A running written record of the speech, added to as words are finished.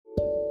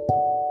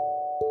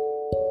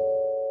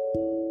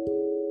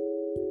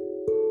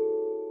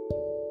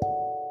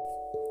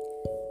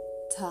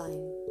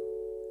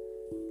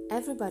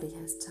Everybody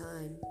has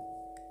time.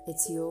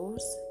 It's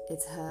yours,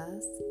 it's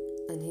hers,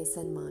 and his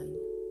and mine.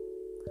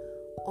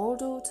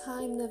 Although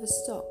time never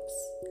stops,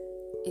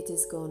 it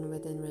is gone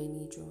within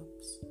rainy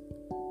drops.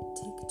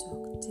 Tick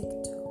tock, tick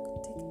tock,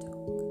 tick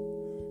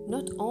tock.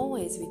 Not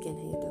always we can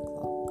hear the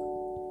clock.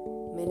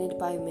 Minute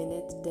by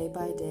minute, day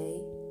by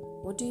day.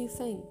 What do you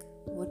think?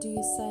 What do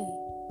you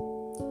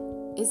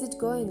say? Is it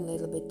going a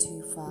little bit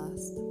too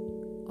fast?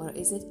 Or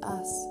is it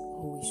us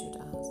who we should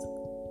ask?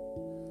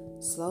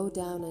 Slow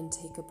down and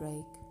take a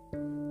break.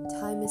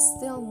 Time is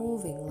still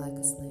moving like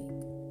a snake.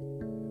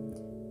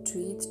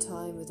 Treat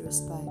time with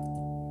respect.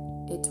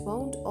 It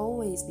won't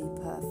always be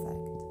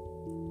perfect,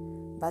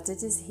 but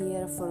it is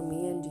here for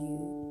me and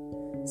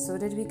you, so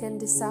that we can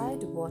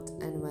decide what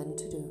and when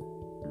to do.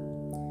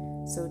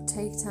 So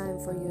take time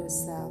for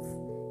yourself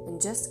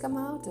and just come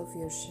out of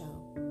your shell.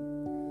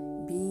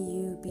 Be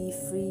you, be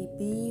free,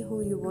 be who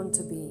you want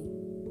to be.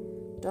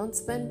 Don't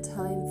spend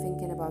time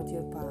thinking about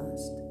your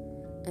past,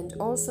 and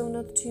also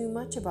not too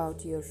much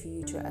about your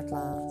future at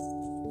last.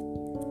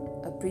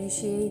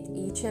 Appreciate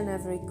each and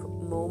every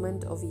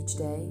moment of each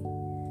day.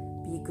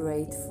 Be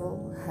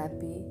grateful,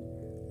 happy,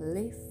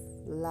 live,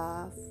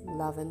 laugh,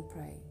 love and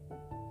pray.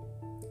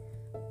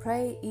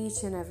 Pray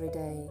each and every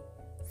day.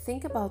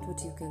 Think about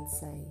what you can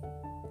say.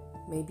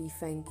 Maybe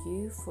thank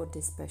you for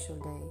this special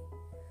day.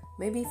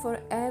 Maybe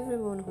for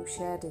everyone who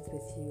shared it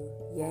with you.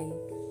 Yay!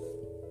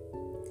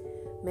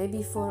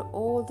 Maybe for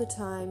all the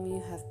time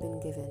you have been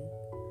given.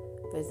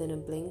 Within a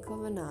blink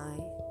of an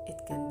eye,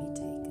 it can be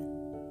taken.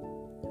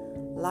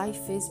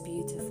 Life is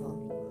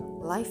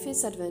beautiful. Life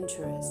is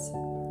adventurous.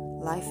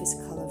 Life is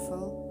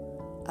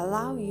colorful.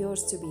 Allow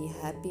yours to be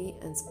happy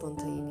and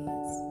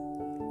spontaneous.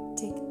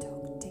 Tick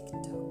tock, tick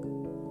tock.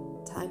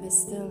 Time is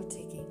still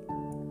ticking,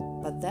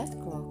 but that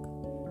clock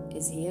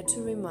is here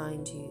to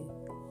remind you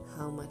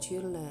how much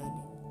you're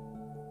learning.